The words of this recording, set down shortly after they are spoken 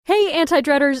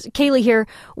Anti-Dreaders, Kaylee here.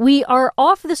 We are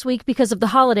off this week because of the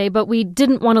holiday, but we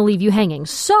didn't want to leave you hanging.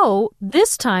 So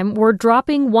this time we're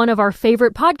dropping one of our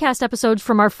favorite podcast episodes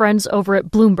from our friends over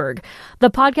at Bloomberg. The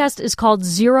podcast is called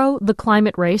Zero, the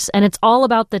Climate Race, and it's all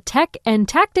about the tech and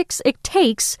tactics it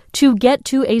takes to get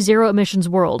to a zero emissions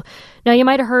world. Now, you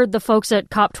might have heard the folks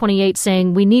at COP28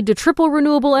 saying we need to triple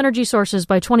renewable energy sources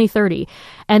by 2030.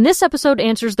 And this episode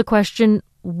answers the question,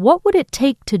 what would it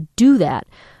take to do that?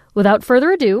 Without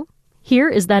further ado, here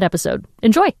is that episode.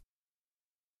 Enjoy.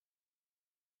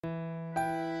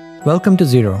 Welcome to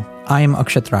Zero. I am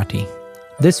Akshat Rathi.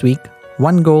 This week,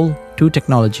 one goal, two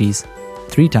technologies,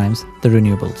 3 times the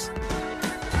renewables.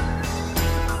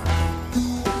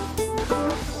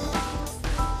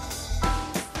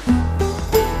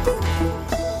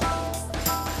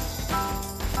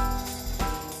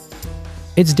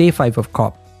 It's day 5 of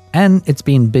COP, and it's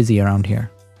been busy around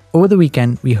here. Over the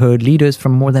weekend, we heard leaders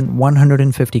from more than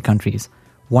 150 countries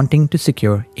wanting to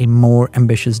secure a more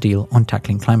ambitious deal on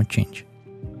tackling climate change.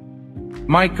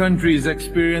 My country is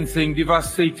experiencing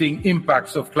devastating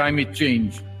impacts of climate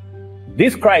change.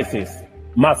 This crisis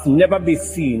must never be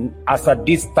seen as a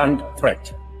distant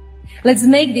threat. Let's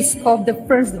make this COP the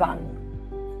first one,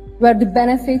 where the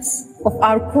benefits of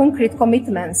our concrete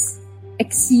commitments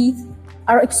exceed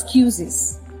our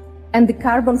excuses and the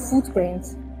carbon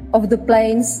footprint of the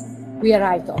planes we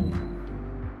arrived on.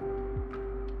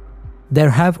 There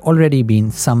have already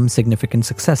been some significant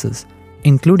successes,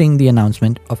 including the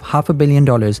announcement of $500 million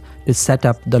to set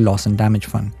up the Loss and Damage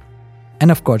Fund.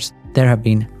 And of course, there have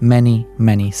been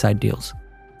many side deals,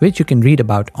 which you can read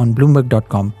about on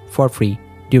Bloomberg.com for free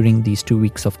during these 2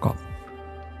 weeks of COP.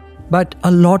 But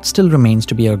a lot still remains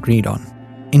to be agreed on,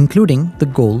 including the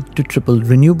goal to triple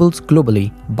renewables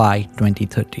globally by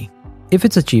 2030. If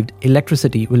it's achieved,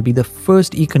 electricity will be the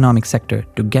first economic sector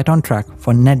to get on track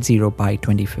for net zero by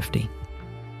 2050.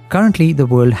 Currently, the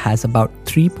world has about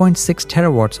 3.6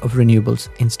 terawatts of renewables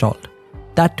installed.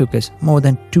 That took us more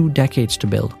than 2 decades to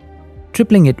build.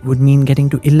 Tripling it would mean getting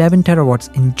to 11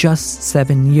 terawatts in just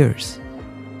 7 years.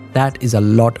 That is a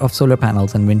lot of solar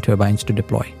panels and wind turbines to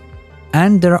deploy.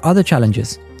 And there are other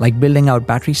challenges, like building out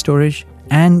battery storage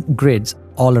and grids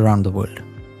all around the world.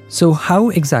 So how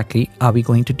exactly are we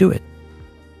going to do it?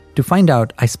 To find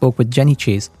out, I spoke with Jenny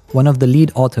Chase, one of the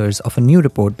lead authors of a new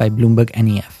report by Bloomberg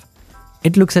NEF.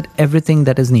 It looks at everything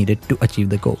that is needed to achieve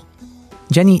the goal.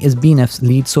 Jenny is BNEF's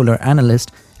lead solar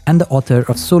analyst and the author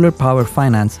of Solar Power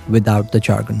Finance Without the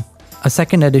Jargon, a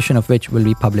second edition of which will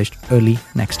be published early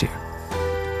next year.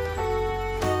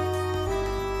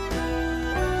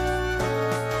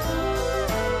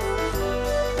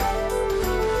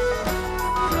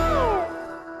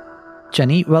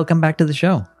 Jenny, welcome back to the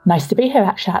show. Nice to be here,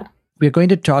 Akshat. We're going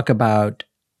to talk about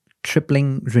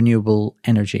tripling renewable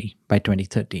energy by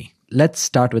 2030. Let's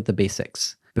start with the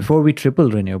basics. Before we triple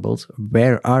renewables,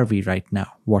 where are we right now?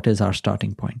 What is our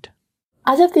starting point?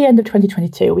 As of the end of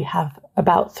 2022, we have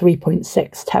about 3.6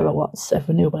 terawatts of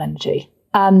renewable energy.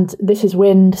 And this is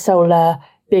wind, solar,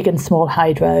 big and small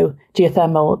hydro,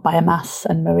 geothermal, biomass,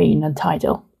 and marine and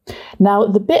tidal. Now,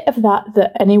 the bit of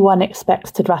that anyone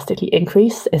expects to drastically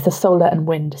increase is the solar and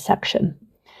wind section.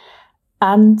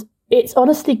 And it's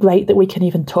honestly great that we can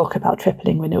even talk about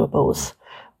tripling renewables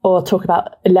or talk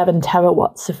about 11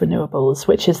 terawatts of renewables,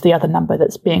 which is the other number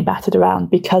that's being battered around,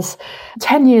 because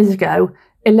 10 years ago,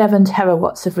 11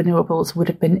 terawatts of renewables would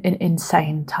have been an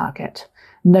insane target.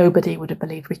 Nobody would have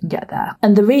believed we can get there.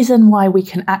 And the reason why we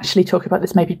can actually talk about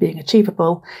this maybe being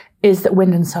achievable is that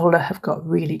wind and solar have got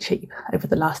really cheap over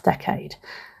the last decade.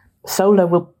 Solar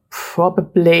will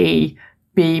probably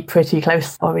be pretty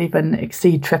close or even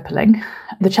exceed tripling.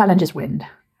 The challenge is wind.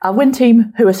 Our wind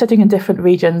team, who are sitting in different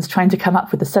regions trying to come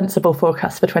up with a sensible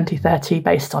forecast for 2030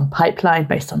 based on pipeline,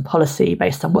 based on policy,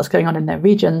 based on what's going on in their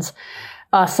regions,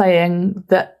 are saying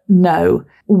that no,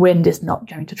 wind is not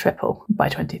going to triple by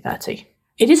 2030.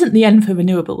 It isn't the end for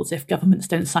renewables if governments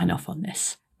don't sign off on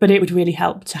this, but it would really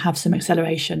help to have some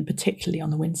acceleration, particularly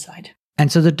on the wind side.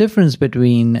 And so the difference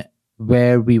between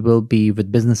where we will be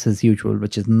with business as usual,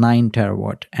 which is 9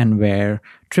 terawatt, and where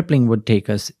tripling would take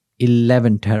us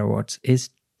 11 terawatts is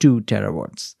 2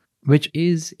 terawatts, which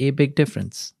is a big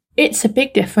difference. It's a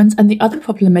big difference. And the other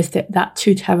problem is that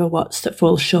 2 terawatts that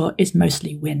falls short is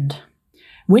mostly wind.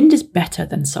 Wind is better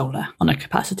than solar on a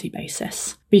capacity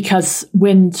basis because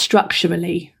wind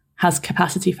structurally has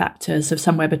capacity factors of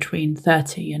somewhere between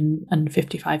 30 and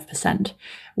 55%.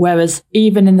 Whereas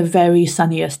even in the very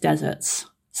sunniest deserts,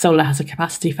 solar has a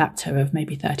capacity factor of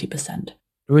maybe 30%.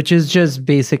 Which is just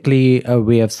basically a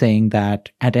way of saying that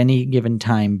at any given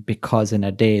time, because in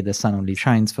a day the sun only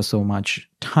shines for so much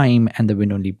time and the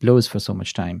wind only blows for so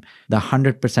much time, the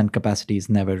 100% capacity is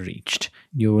never reached.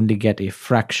 You only get a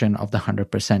fraction of the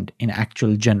 100% in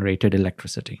actual generated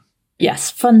electricity.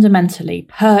 Yes, fundamentally,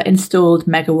 per installed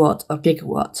megawatt or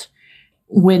gigawatt,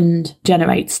 wind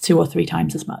generates 2 or 3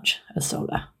 times as much as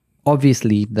solar.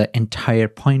 Obviously, the entire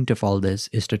point of all this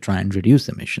is to try and reduce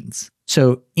emissions.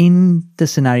 So in the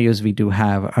scenarios we do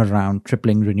have around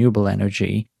tripling renewable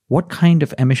energy, what kind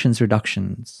of emissions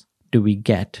reductions do we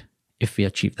get if we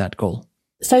achieve that goal?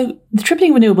 So the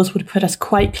tripling renewables would put us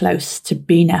quite close to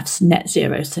BNEF's net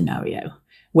zero scenario,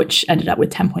 which ended up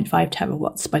with 10.5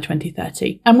 terawatts by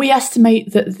 2030. And we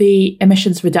estimate that the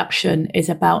emissions reduction is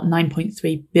about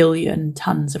 9.3 billion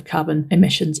tons of carbon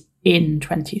emissions in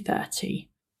 2030.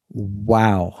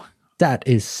 Wow, that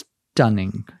is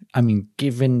stunning. I mean,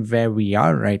 given where we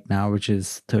are right now, which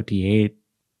is 40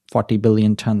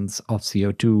 billion tons of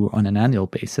CO2 on an annual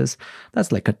basis,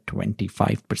 that's like a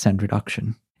 25%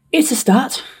 reduction. It's a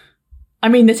start. I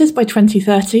mean, this is by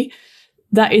 2030.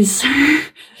 That is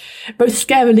both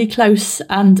scarily close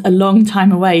and a long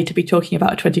time away to be talking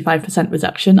about a 25%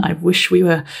 reduction. I wish we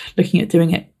were looking at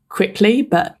doing it quickly,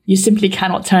 but you simply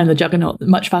cannot turn the juggernaut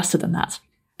much faster than that.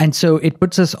 And so it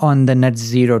puts us on the net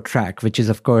zero track, which is,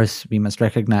 of course, we must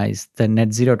recognize the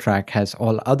net zero track has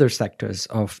all other sectors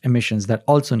of emissions that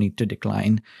also need to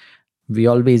decline. We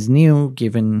always knew,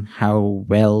 given how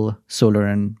well solar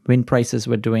and wind prices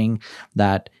were doing,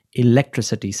 that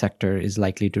electricity sector is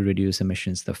likely to reduce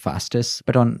emissions the fastest.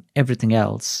 But on everything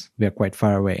else, we are quite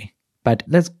far away. But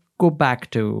let's go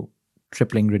back to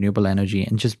tripling renewable energy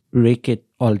and just break it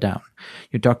all down.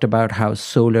 You talked about how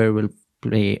solar will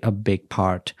play a big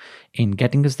part in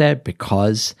getting us there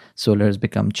because solar has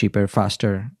become cheaper,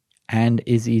 faster, and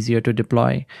is easier to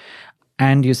deploy.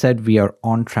 And you said we are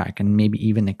on track and maybe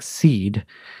even exceed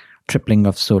tripling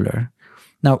of solar.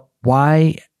 Now,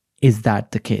 why is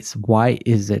that the case? Why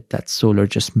is it that solar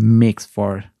just makes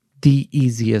for the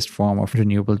easiest form of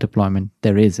renewable deployment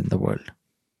there is in the world?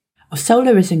 Oh,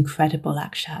 solar is incredible,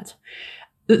 Akshat.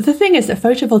 The thing is that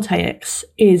photovoltaics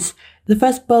is the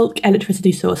first bulk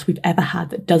electricity source we've ever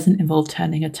had that doesn't involve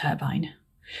turning a turbine.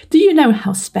 Do you know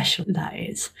how special that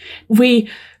is? We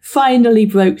finally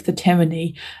broke the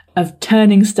tyranny of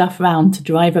turning stuff around to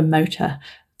drive a motor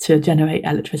to generate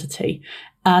electricity.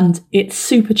 And it's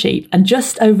super cheap. And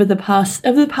just over the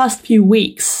past few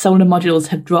weeks, solar modules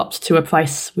have dropped to a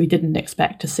price we didn't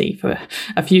expect to see for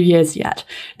a few years yet.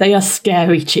 They are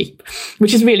scary cheap,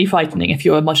 which is really frightening if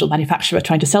you're a module manufacturer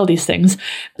trying to sell these things.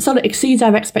 Solar exceeds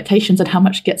our expectations on how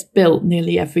much gets built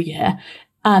nearly every year.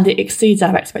 And it exceeds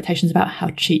our expectations about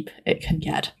how cheap it can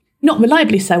get. Not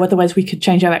reliably so, otherwise we could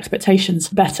change our expectations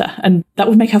better. And that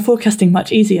would make our forecasting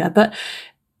much easier. But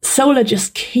solar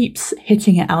just keeps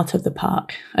hitting it out of the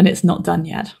park, and it's not done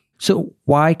yet. So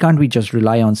why can't we just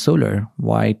rely on solar?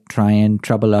 Why try and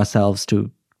trouble ourselves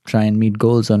to try and meet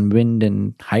goals on wind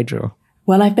and hydro?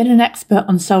 Well, I've been an expert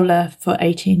on solar for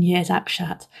 18 years,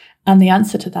 Akshat, and the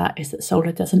answer to that is that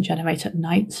solar doesn't generate at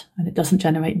night, and it doesn't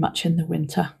generate much in the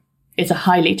winter. It's a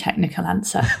highly technical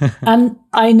answer. And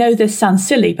I know this sounds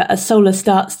silly, but as solar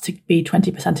starts to be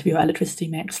 20% of your electricity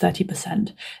mix,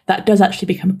 30%, that does actually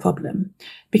become a problem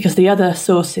because the other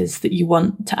sources that you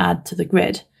want to add to the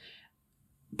grid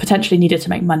potentially needed to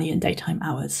make money in daytime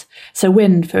hours. So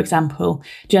wind, for example,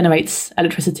 generates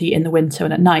electricity in the winter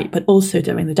and at night, but also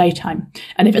during the daytime.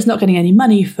 And if it's not getting any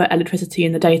money for electricity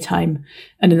in the daytime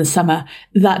and in the summer,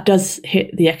 that does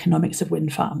hit the economics of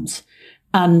wind farms.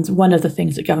 And one of the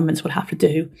things that governments will have to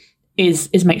do is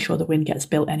make sure the wind gets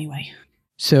built anyway.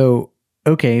 So,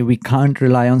 okay, we can't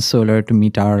rely on solar to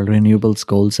meet our renewables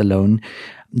goals alone.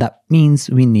 That means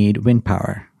we need wind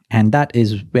power. And that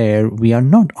is where we are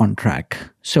not on track.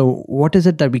 So what is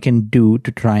it that we can do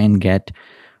to try and get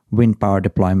wind power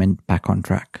deployment back on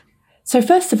track? So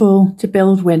first of all, to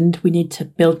build wind, we need to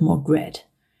build more grid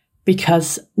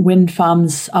because wind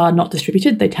farms are not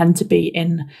distributed. They tend to be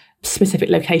in specific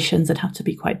locations and have to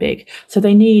be quite big. So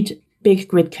they need big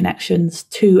grid connections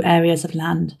to areas of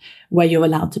land where you're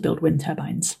allowed to build wind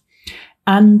turbines.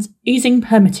 And easing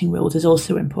permitting rules is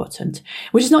also important,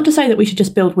 which is not to say that we should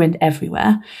just build wind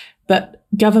everywhere, but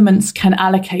governments can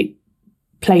allocate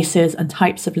places and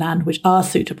types of land which are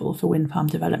suitable for wind farm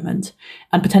development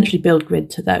and potentially build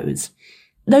grid to those.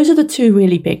 Those are the two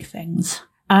really big things.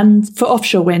 And for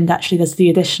offshore wind, actually, there's the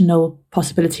additional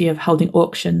possibility of holding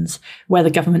auctions where the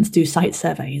governments do site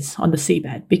surveys on the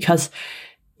seabed, because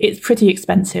it's pretty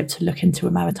expensive to look into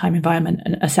a maritime environment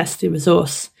and assess the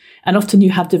resource. And often you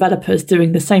have developers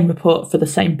doing the same report for the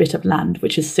same bit of land,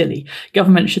 which is silly.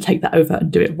 Government should take that over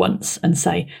and do it once and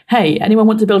say, hey, anyone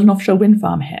want to build an offshore wind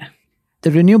farm here?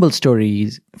 The renewable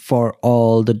stories, for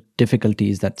all the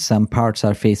difficulties that some parts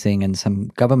are facing and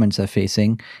some governments are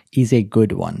facing, is a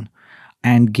good one.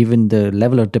 And given the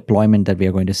level of deployment that we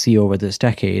are going to see over this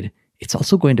decade, it's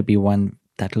also going to be one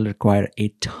that will require a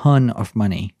ton of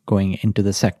money going into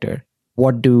the sector.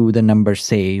 What do the numbers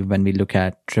say when we look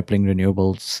at tripling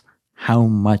renewables? How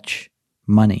much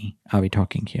money are we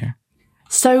talking here?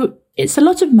 So it's a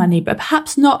lot of money, but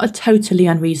perhaps not a totally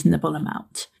unreasonable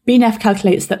amount. BNEF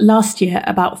calculates that last year,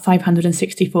 about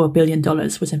 $564 billion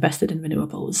was invested in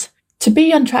renewables. To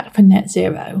be on track for net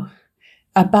zero,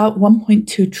 about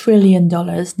 $1.2 trillion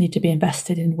need to be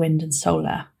invested in wind and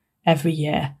solar every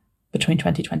year between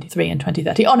 2023 and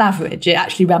 2030. On average, it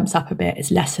actually ramps up a bit.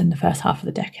 It's less in the first half of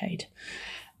the decade.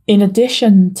 In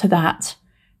addition to that,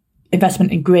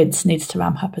 investment in grids needs to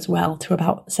ramp up as well to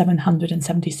about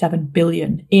 $777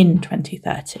 billion in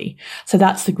 2030. So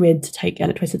that's the grid to take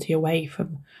electricity away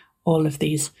from all of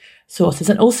these sources.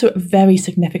 And also a very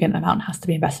significant amount has to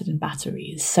be invested in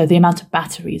batteries. So the amount of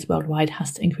batteries worldwide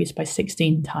has to increase by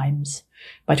 16 times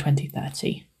by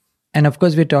 2030. And of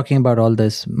course, we're talking about all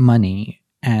this money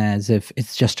as if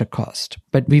it's just a cost.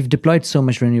 But we've deployed so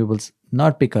much renewables,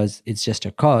 not because it's just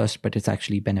a cost, but it's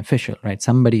actually beneficial, right?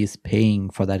 Somebody is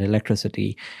paying for that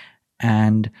electricity.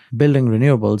 And building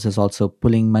renewables is also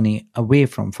pulling money away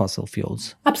from fossil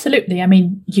fuels. Absolutely. I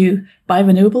mean, you buy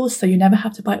renewables, so you never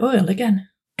have to buy oil again.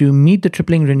 To meet the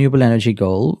tripling renewable energy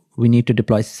goal, we need to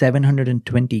deploy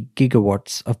 720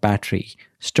 gigawatts of battery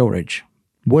storage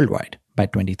worldwide by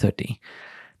 2030.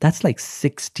 That's like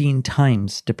 16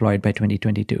 times deployed by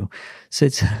 2022. So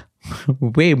it's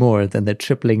way more than the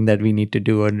tripling that we need to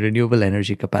do on renewable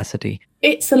energy capacity.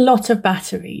 It's a lot of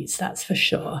batteries, that's for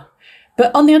sure. But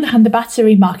on the other hand, the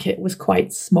battery market was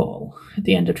quite small at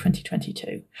the end of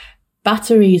 2022.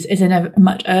 Batteries is in a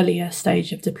much earlier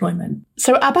stage of deployment.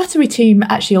 So our battery team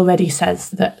actually already says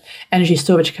that energy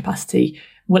storage capacity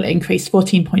will increase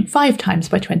 14.5 times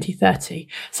by 2030.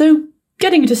 So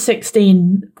getting to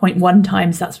 16.1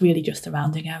 times, that's really just a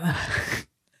rounding error.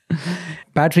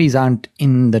 Batteries aren't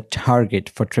in the target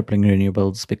for tripling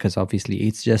renewables because obviously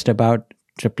it's just about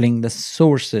tripling the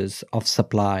sources of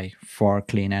supply for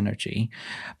clean energy.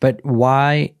 But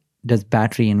why does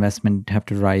battery investment have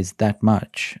to rise that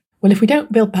much? Well, if we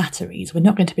don't build batteries, we're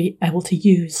not going to be able to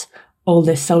use all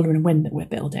this solar and wind that we're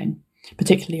building,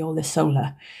 particularly all this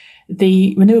solar.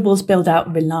 The renewables build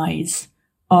out relies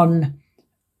on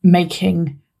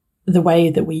making the way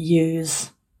that we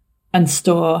use and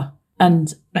store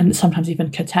and sometimes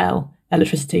even curtail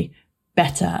electricity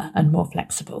better and more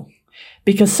flexible.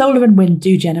 Because solar and wind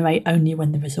do generate only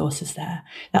when the resource is there.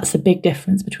 That's the big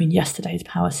difference between yesterday's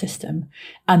power system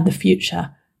and the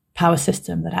future power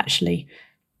system that actually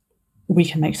we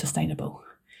can make sustainable.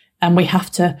 And we have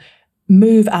to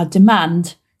move our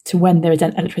demand to when there is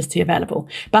electricity available.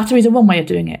 Batteries are one way of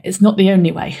doing it. It's not the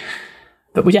only way,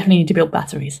 but we definitely need to build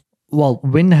batteries. Well,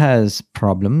 wind has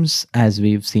problems, as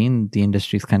we've seen. The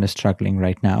industry is kind of struggling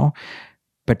right now.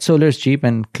 But solar is cheap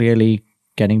and clearly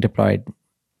getting deployed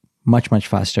much, much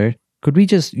faster. Could we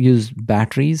just use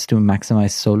batteries to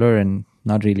maximize solar and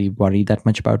not really worry that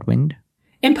much about wind?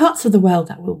 In parts of the world,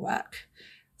 that will work.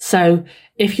 So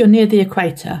if you're near the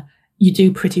equator, you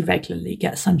do pretty regularly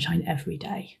get sunshine every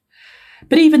day.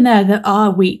 But even there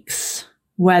are weeks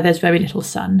where there's very little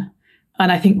sun.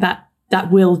 And I think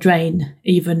that will drain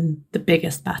even the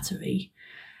biggest battery.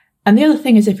 And the other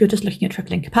thing is, if you're just looking at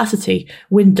tripling capacity,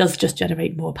 wind does just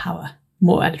generate more power,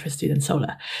 more electricity than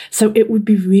solar. So it would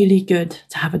be really good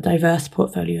to have a diverse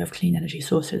portfolio of clean energy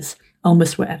sources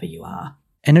almost wherever you are.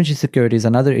 Energy security is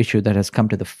another issue that has come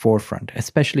to the forefront,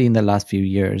 especially in the last few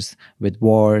years, with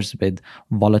wars, with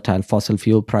volatile fossil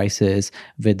fuel prices,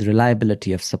 with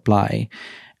reliability of supply.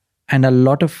 And a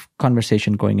lot of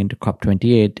conversation going into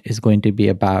COP28 is going to be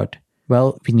about,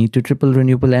 well, we need to triple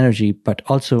renewable energy, but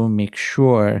also make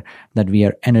sure that we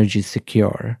are energy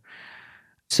secure.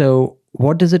 So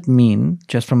what does it mean,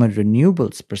 just from a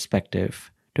renewables perspective,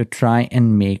 to try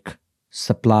and make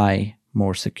supply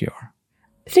more secure?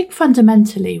 I think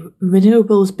fundamentally,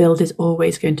 renewables build is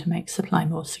always going to make supply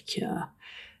more secure.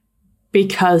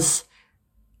 Because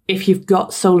if you've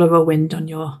got solar or wind on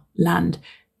your land,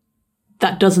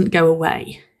 that doesn't go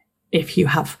away if you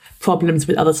have problems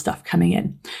with other stuff coming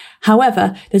in.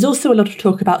 However, there's also a lot of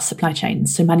talk about supply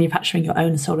chains, so manufacturing your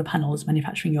own solar panels,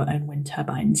 manufacturing your own wind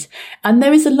turbines. And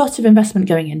there is a lot of investment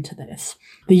going into this.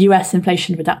 The US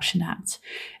Inflation Reduction Act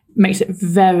makes it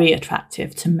very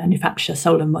attractive to manufacture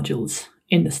solar modules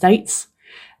in the States.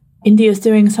 India is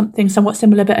doing something somewhat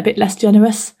similar, but a bit less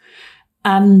generous.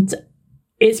 And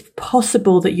it's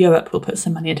possible that Europe will put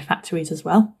some money into factories as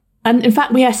well. And in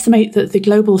fact, we estimate that the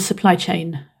global supply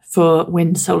chain for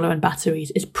wind, solar and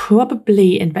batteries is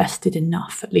probably invested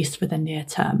enough, at least for the near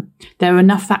term. There are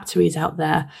enough factories out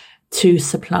there to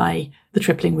supply the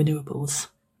tripling renewables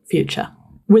future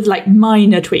with like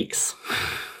minor tweaks.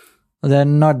 There are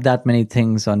not that many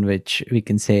things on which we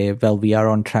can say, well, we are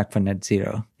on track for net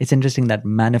zero. It's interesting that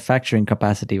manufacturing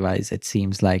capacity-wise, it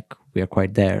seems like we are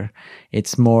quite there.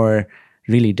 It's more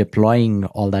really deploying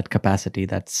all that capacity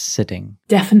that's sitting.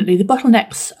 Definitely. The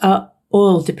bottlenecks are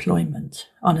all deployment,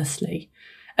 honestly.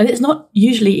 And it's not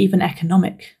usually even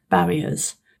economic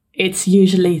barriers. It's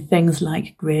usually things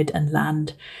like grid and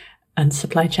land and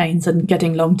supply chains and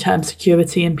getting long-term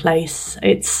security in place.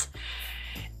 It's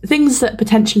things that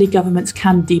potentially governments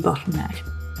can debottleneck.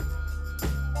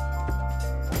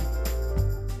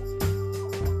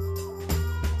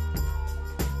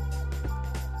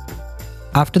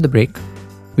 After the break,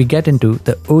 we get into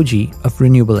the OG of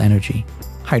renewable energy,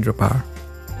 hydropower.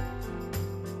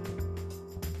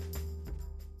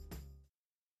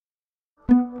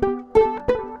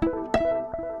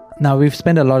 Now, we've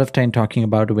spent a lot of time talking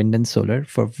about wind and solar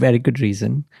for very good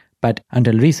reason, but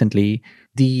until recently,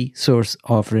 the source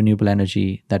of renewable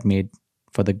energy that made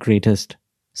for the greatest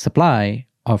supply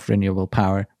of renewable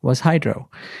power was hydro.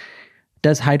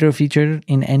 Does hydro feature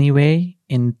in any way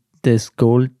in this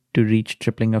goal to reach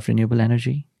tripling of renewable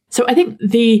energy? So I think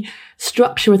the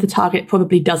structure of the target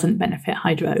probably doesn't benefit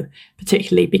hydro,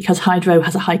 particularly because hydro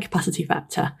has a high capacity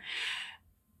factor.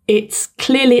 It's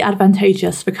clearly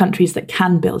advantageous for countries that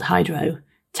can build hydro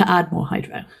to add more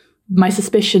hydro. My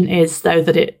suspicion is, though,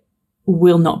 that it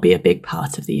will not be a big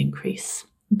part of the increase.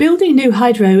 Building new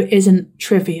hydro isn't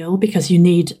trivial because you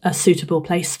need a suitable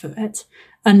place for it.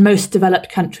 And most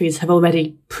developed countries have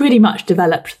already pretty much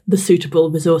developed the suitable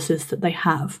resources that they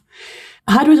have.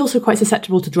 Hydro is also quite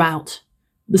susceptible to drought.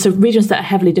 So regions that are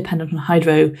heavily dependent on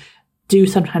hydro do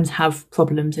sometimes have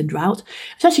problems in drought.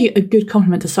 It's actually a good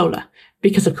complement to solar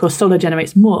because, of course, solar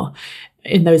generates more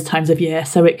in those times of year,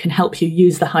 so it can help you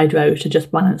use the hydro to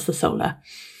just balance the solar.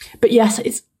 But yes,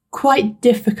 it's quite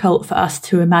difficult for us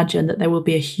to imagine that there will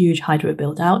be a huge hydro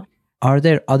build-out. Are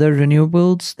there other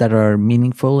renewables that are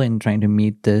meaningful in trying to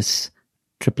meet this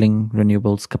tripling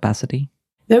renewables capacity?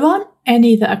 There aren't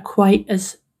any that are quite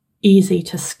as easy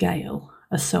to scale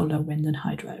as solar, wind and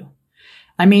hydro.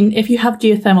 I mean, if you have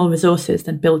geothermal resources,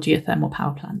 then build geothermal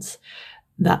power plants.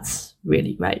 That's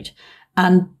really great.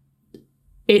 And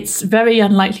it's very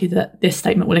unlikely that this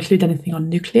statement will include anything on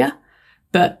nuclear,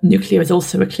 but nuclear is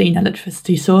also a clean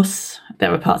electricity source.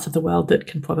 There are parts of the world that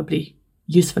can probably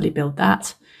usefully build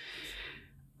that.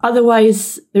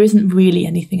 Otherwise, there isn't really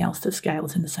anything else that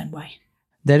scales in the same way.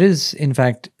 There is, in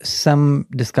fact, some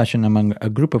discussion among a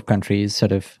group of countries,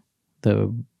 sort of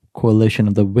the coalition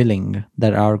of the willing,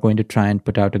 that are going to try and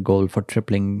put out a goal for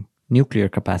tripling nuclear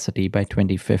capacity by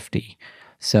 2050.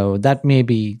 So that may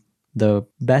be the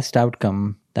best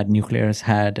outcome that nuclear has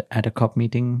had at a COP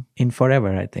meeting in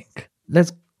forever, I think.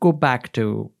 Let's go back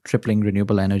to tripling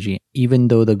renewable energy. Even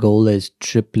though the goal is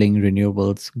tripling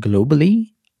renewables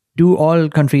globally, do all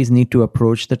countries need to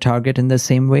approach the target in the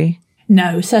same way?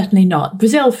 No, certainly not.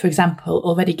 Brazil, for example,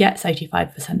 already gets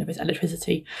 85% of its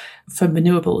electricity from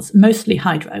renewables, mostly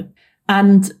hydro.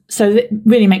 And so it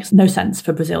really makes no sense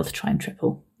for Brazil to try and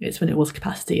triple its renewables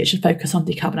capacity. It should focus on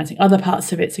decarbonising other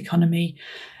parts of its economy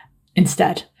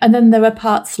instead. And then there are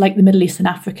parts like the Middle East and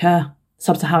Africa,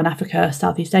 Sub-Saharan Africa,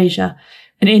 Southeast Asia,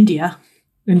 and India.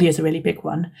 India is a really big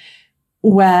one,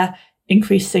 where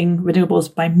increasing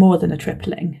renewables by more than a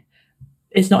tripling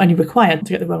is not only required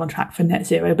to get the world on track for net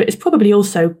zero, but it's probably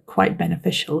also quite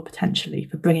beneficial potentially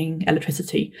for bringing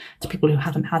electricity to people who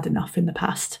haven't had enough in the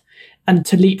past and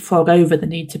to leapfrog over the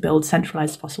need to build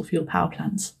centralised fossil fuel power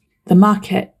plants. The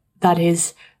market that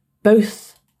is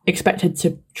both expected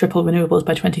to triple renewables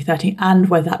by 2030 and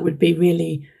where that would be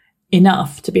really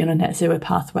enough to be on a net zero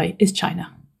pathway is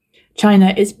China.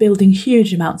 China is building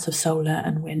huge amounts of solar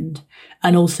and wind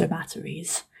and also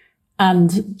batteries.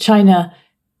 And China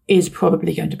is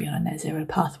probably going to be on a net zero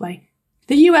pathway.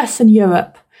 The US and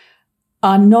Europe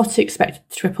are not expected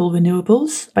to triple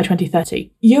renewables by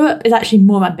 2030. Europe is actually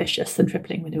more ambitious than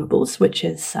tripling renewables, which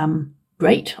is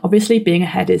great. Obviously, being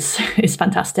ahead is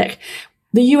fantastic.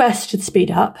 The US should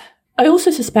speed up. I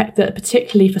also suspect that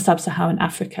particularly for Sub-Saharan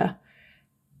Africa,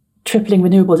 tripling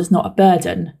renewables is not a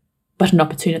burden, but an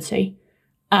opportunity.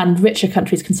 And richer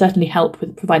countries can certainly help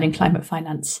with providing climate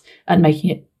finance and making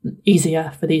it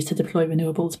easier for these to deploy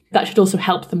renewables. That should also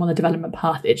help them on the development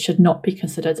path. It should not be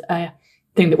considered a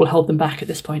thing that will hold them back at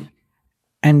this point.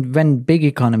 And when big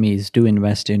economies do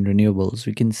invest in renewables,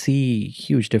 we can see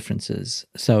huge differences.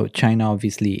 So China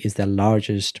obviously is the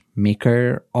largest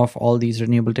maker of all these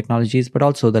renewable technologies, but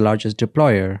also the largest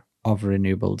deployer of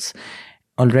renewables.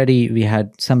 Already we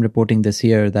had some reporting this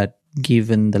year that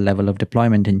given the level of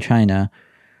deployment in China,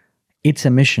 its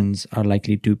emissions are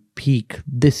likely to peak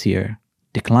this year,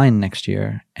 decline next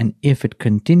year, and if it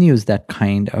continues that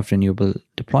kind of renewable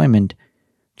deployment,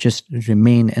 just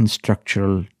remain in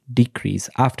structural decrease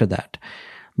after that.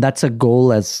 That's a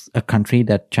goal as a country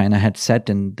that China had set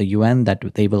in the UN, that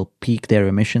they will peak their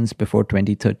emissions before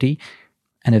 2030.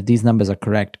 And if these numbers are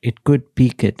correct, it could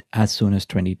peak it as soon as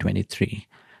 2023.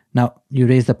 Now, you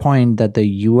raise the point that the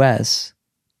US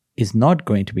is not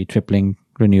going to be tripling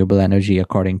renewable energy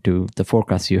according to the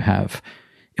forecasts you have.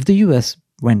 If the US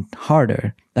went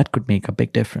harder, that could make a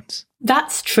big difference.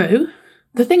 That's true.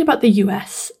 The thing about the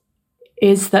US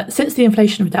is that since the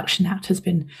Inflation Reduction Act has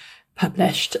been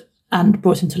published and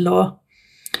brought into law,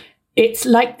 it's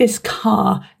like this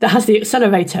car that has the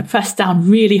accelerator pressed down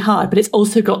really hard, but it's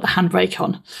also got the handbrake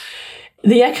on.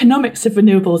 The economics of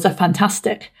renewables are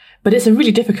fantastic, but it's a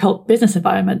really difficult business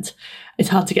environment. It's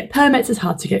hard to get permits, it's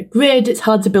hard to get grid, it's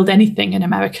hard to build anything in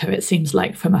America, it seems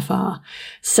like, from afar.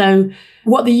 So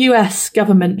what the US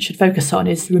government should focus on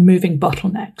is removing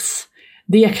bottlenecks.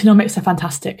 The economics are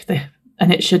fantastic,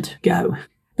 and it should go.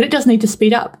 But it does need to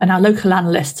speed up, and our local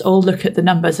analysts all look at the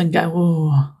numbers and go,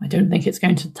 oh, I don't think it's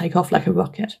going to take off like a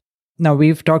rocket. Now,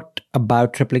 we've talked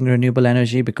about tripling renewable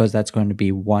energy because that's going to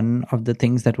be one of the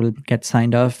things that will get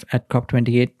signed off at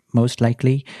COP28, most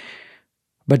likely.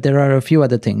 But there are a few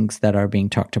other things that are being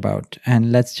talked about,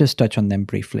 and let's just touch on them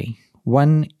briefly.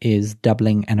 One is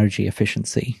doubling energy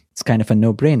efficiency. It's kind of a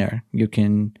no-brainer. You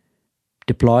can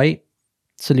deploy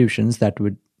solutions that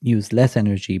would use less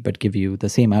energy but give you the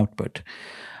same output.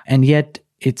 And yet,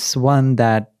 it's one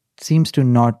that seems to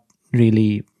not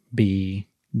really be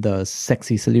the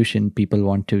sexy solution people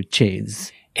want to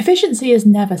chase. Efficiency is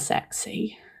never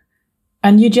sexy,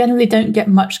 and you generally don't get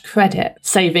much credit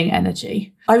saving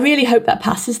energy. I really hope that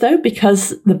passes, though,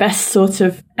 because the best sort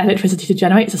of electricity to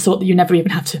generate is a sort that you never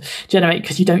even have to generate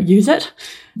because you don't use it.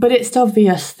 But it's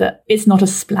obvious that it's not a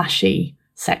splashy,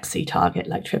 sexy target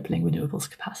like tripling renewables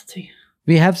capacity.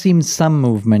 We have seen some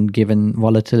movement given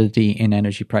volatility in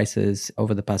energy prices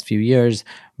over the past few years,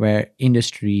 where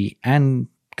industry and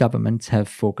governments have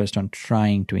focused on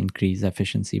trying to increase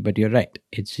efficiency. But you're right,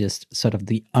 it's just sort of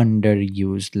the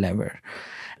underused lever.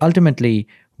 Ultimately,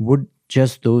 would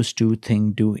just those two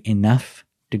things do enough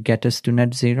to get us to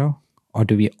net zero? Or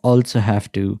do we also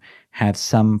have to have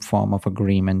some form of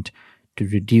agreement to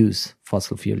reduce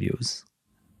fossil fuel use?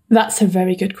 That's a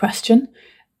very good question.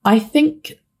 I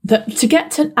think that to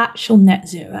get to actual net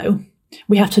zero,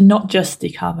 we have to not just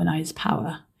decarbonise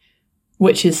power,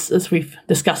 which is, as we've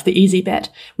discussed, the easy bit.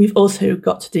 We've also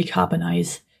got to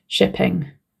decarbonise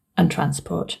shipping and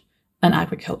transport and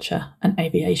agriculture and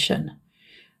aviation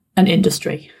and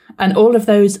industry. And all of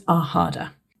those are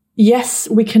harder. Yes,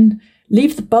 we can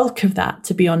leave the bulk of that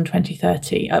to beyond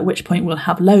 2030, at which point we'll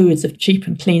have loads of cheap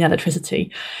and clean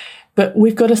electricity. But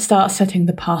we've got to start setting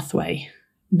the pathway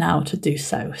now to do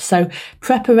so. So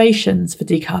preparations for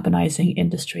decarbonising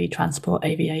industry, transport,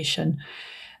 aviation,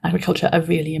 agriculture are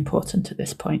really important at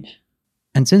this point.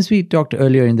 And since we talked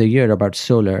earlier in the year about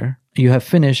solar, you have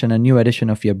finished and a new edition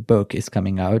of your book is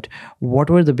coming out. What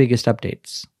were the biggest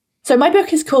updates? So my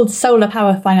book is called Solar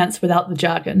Power Finance Without the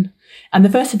Jargon, and the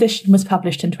first edition was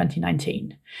published in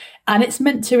 2019. And it's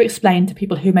meant to explain to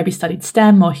people who maybe studied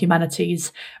STEM or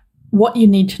humanities what you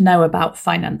need to know about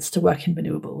finance to work in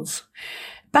renewables.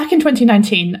 Back in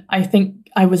 2019, I think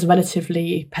I was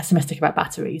relatively pessimistic about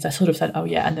batteries. I sort of said, oh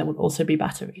yeah, and there will also be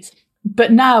batteries.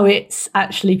 But now it's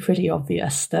actually pretty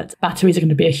obvious that batteries are going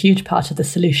to be a huge part of the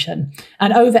solution.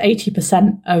 And over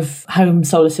 80% of home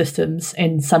solar systems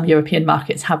in some European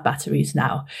markets have batteries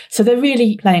now. So they're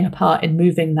really playing a part in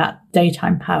moving that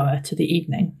daytime power to the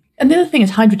evening. And the other thing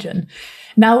is hydrogen.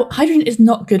 Now, hydrogen is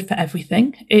not good for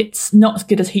everything. It's not as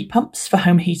good as heat pumps for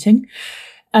home heating.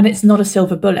 And it's not a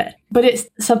silver bullet, but it's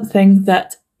something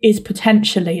that is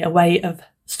potentially a way of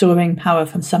storing power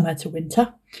from summer to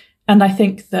winter. And I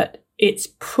think that it's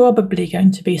probably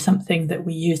going to be something that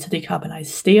we use to decarbonise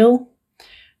steel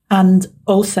and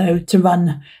also to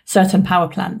run certain power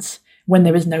plants when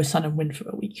there is no sun and wind for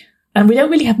a week. And we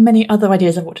don't really have many other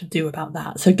ideas of what to do about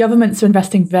that. So governments are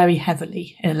investing very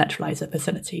heavily in electrolyser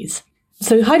facilities.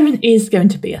 So hydrogen is going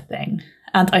to be a thing.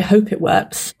 And I hope it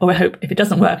works, or I hope if it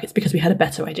doesn't work, it's because we had a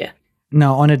better idea.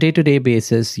 Now, on a day-to-day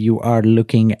basis, you are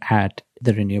looking at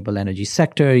the renewable energy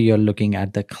sector. You're looking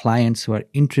at the clients who are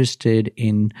interested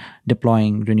in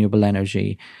deploying renewable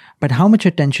energy. But how much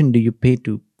attention do you pay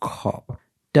to COP?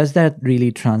 Does that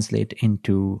really translate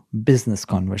into business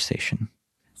conversation?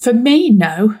 For me,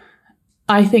 no.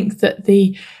 I think that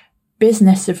the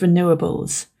business of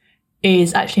renewables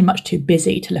is actually much too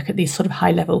busy to look at these sort of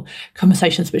high-level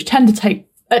conversations, which tend to take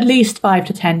at least 5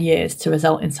 to 10 years to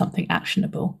result in something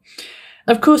actionable.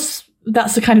 Of course,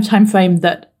 that's the kind of time frame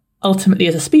that ultimately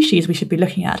as a species we should be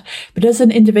looking at. But as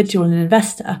an individual and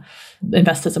investor,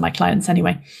 investors are my clients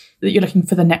anyway, that you're looking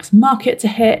for the next market to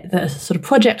hit, the sort of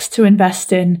projects to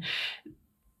invest in,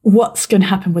 what's going to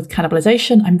happen with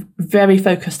cannibalization. I'm very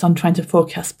focused on trying to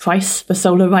forecast price for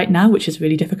solar right now, which is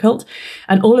really difficult.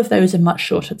 And all of those are much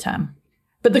shorter term.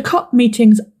 But the COP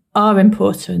meetings are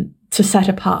important to set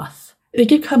a path. They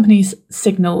give companies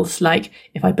signals like,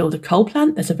 if I build a coal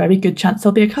plant, there's a very good chance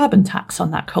there'll be a carbon tax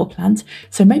on that coal plant.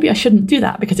 So maybe I shouldn't do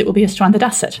that because it will be a stranded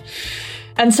asset.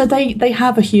 And so they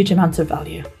have a huge amount of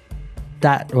value.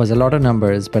 That was a lot of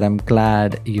numbers, but I'm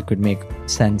glad you could make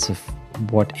sense of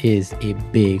what is a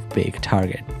big, big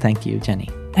target. Thank you, Jenny.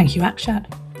 Thank you, Akshat.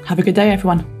 Have a good day,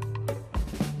 everyone.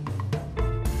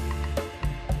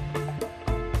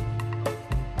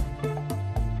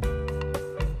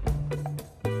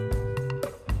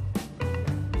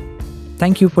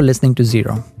 Thank you for listening to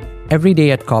Zero. Every day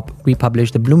at COP, we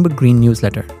publish the Bloomberg Green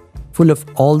newsletter, full of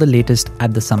all the latest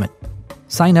at the summit.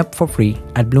 Sign up for free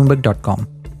at Bloomberg.com.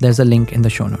 There's a link in the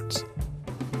show notes.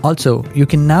 Also, you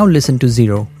can now listen to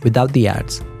Zero without the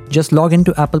ads. Just log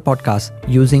into Apple Podcasts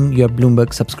using your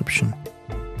Bloomberg subscription.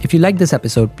 If you like this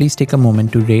episode, please take a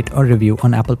moment to rate or review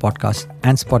on Apple Podcasts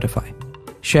and Spotify.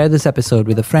 Share this episode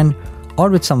with a friend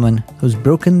or with someone who's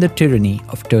broken the tyranny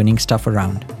of turning stuff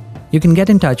around. You can get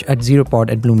in touch at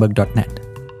zeropod@bloomberg.net.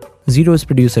 Zero's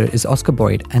producer is Oscar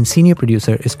Boyd and senior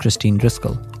producer is Christine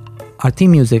Driscoll. Our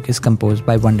theme music is composed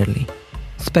by Wonderly.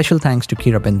 Special thanks to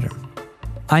Kira Bindram.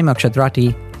 I'm Akshat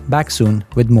Rati, back soon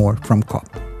with more from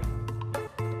COP.